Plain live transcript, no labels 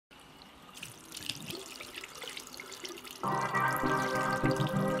Pepstar.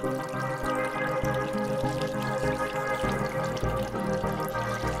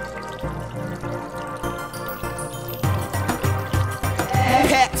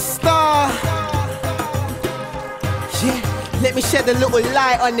 Yeah, let me shed a little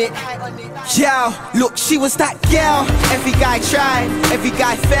light on it. Yo, look, she was that girl. Every guy tried, every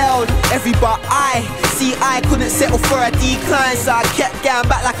guy failed, every but I couldn't settle for a decline, so I kept going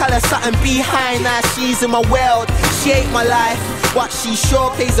back like I left something behind. Now she's in my world, she ain't my life, but she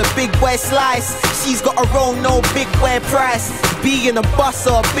sure plays a big boy slice. She's got her own, no big boy price. Being a bus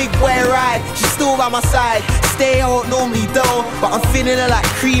or a big boy ride, she's still by my side. Stay out normally though, but I'm feeling her like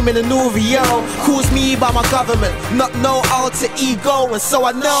cream in a new Rio. Calls me by my government, not no alter ego, and so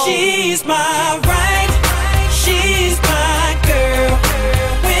I know she's my right, she's my girl.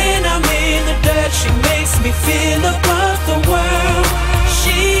 When I'm in the dirt, she makes me feel above the world.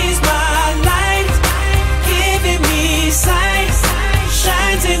 She's my light, giving me sight,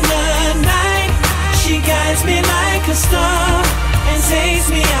 shines in the night. She guides me like a star and takes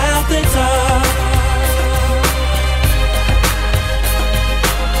me out the dark.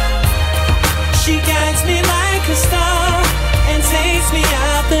 She guides me like a star and takes me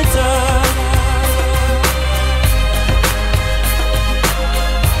out the dark.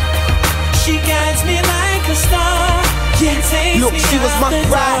 She guides me like a star. Yeah, look, she was my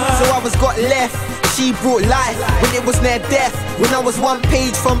bride, so I was got left. She brought life when it was near death. When I was one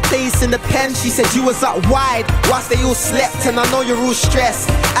page from place in the pen, she said you was up wide whilst they all slept. And I know you're all stressed,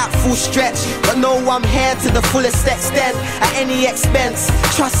 at full stretch, but no, I'm here to the fullest extent, at any expense.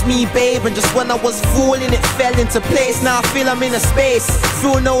 Trust me, babe, and just when I was falling, it fell into place. Now I feel I'm in a space,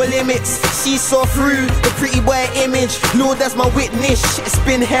 feel no limits. She saw through the pretty boy image. Lord, that's my witness, it's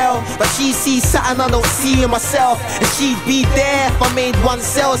been hell, but she sees something I don't see in myself. And she'd be there if I made one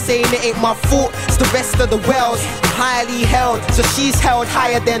cell, saying it ain't my fault, it's the rest of the wells. I'm highly held, so she's held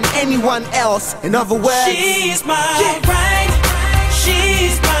higher than anyone else. In other words, she's my right,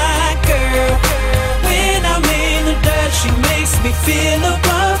 she's my girl. When I'm in the dirt, she makes me feel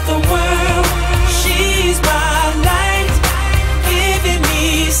above the world. She's my light, giving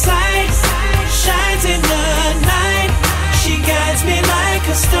me sight, shines in the night. She guides me like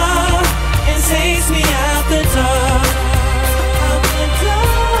a star and takes me out the dark.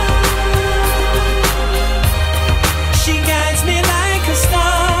 She guides me like a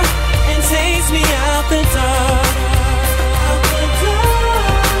star and takes me out the dark.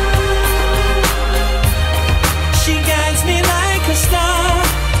 She guides me like a star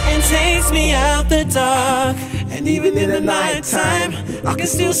and takes me out the dark. And even in the nighttime, I can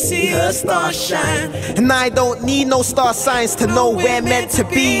still see her star shine. And I don't need no star signs to know where meant to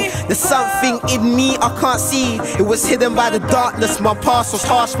be. There's something in me I can't see, it was hidden by the darkness. My past was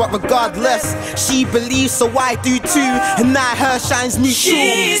harsh, but regardless, she believes, so I do too. And now her shines me true.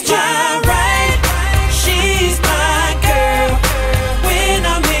 She's my right, she's my girl. When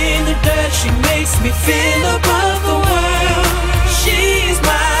I'm in the dirt, she makes me feel above the